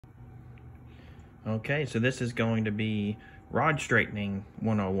Okay, so this is going to be rod straightening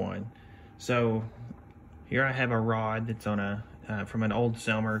 101. So here I have a rod that's on a from an old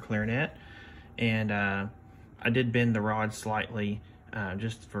Selmer clarinet, and I did bend the rod slightly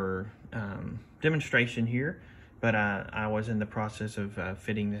just for demonstration here, but I was in the process of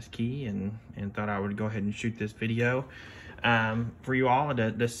fitting this key and thought I would go ahead and shoot this video for you all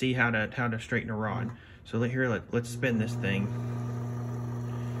to see how to straighten a rod. So let's spin this thing.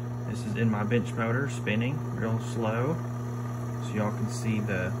 This is in my bench motor, spinning real slow, so y'all can see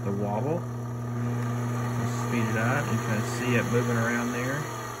the wobble. Let's speed it up. You kind of see it moving around there.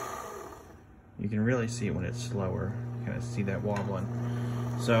 You can really see it when it's slower. You kind of see that wobbling.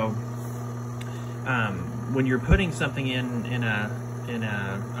 So when you're putting something in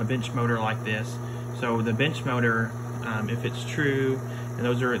a bench motor like this, so the bench motor, if it's true, and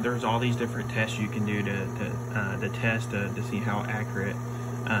there's all these different tests you can do to test to see how accurate,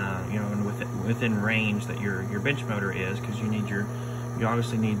 you know, and within range that your bench motor is, because you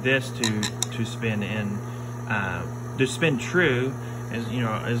obviously need this to spin in to spin true, as you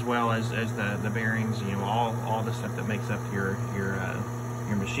know, as well as the bearings, you know, all the stuff that makes up your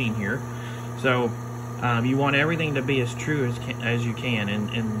machine here. So you want everything to be as true as you can,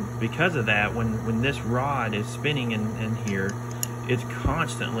 and because of that, when this rod is spinning in here, it's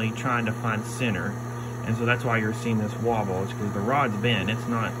constantly trying to find center, and so that's why you're seeing this wobble. It's because the rod's bent. It's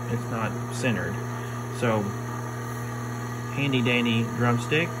not centered. So handy dandy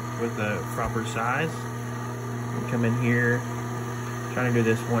drumstick with the proper size. We come in here, trying to do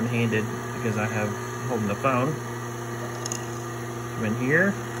this one-handed because I have holding the phone. Come in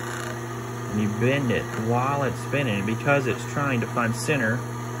here, and you bend it while it's spinning, because it's trying to find center.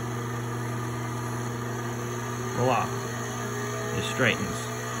 Voila, it straightens.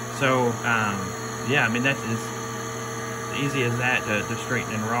 So yeah, I mean, that's as easy as that to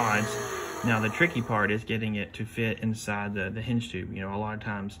straighten in rods. Now the tricky part is getting it to fit inside the hinge tube. You know, a lot of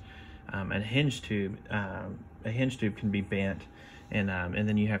times a hinge tube can be bent, and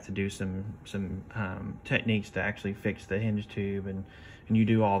then you have to do some techniques to actually fix the hinge tube, and you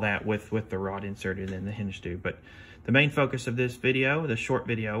do all that with the rod inserted in the hinge tube. But the main focus of this video, the short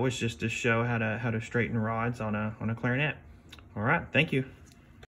video, was just to show how to straighten rods on a clarinet. All right, thank you.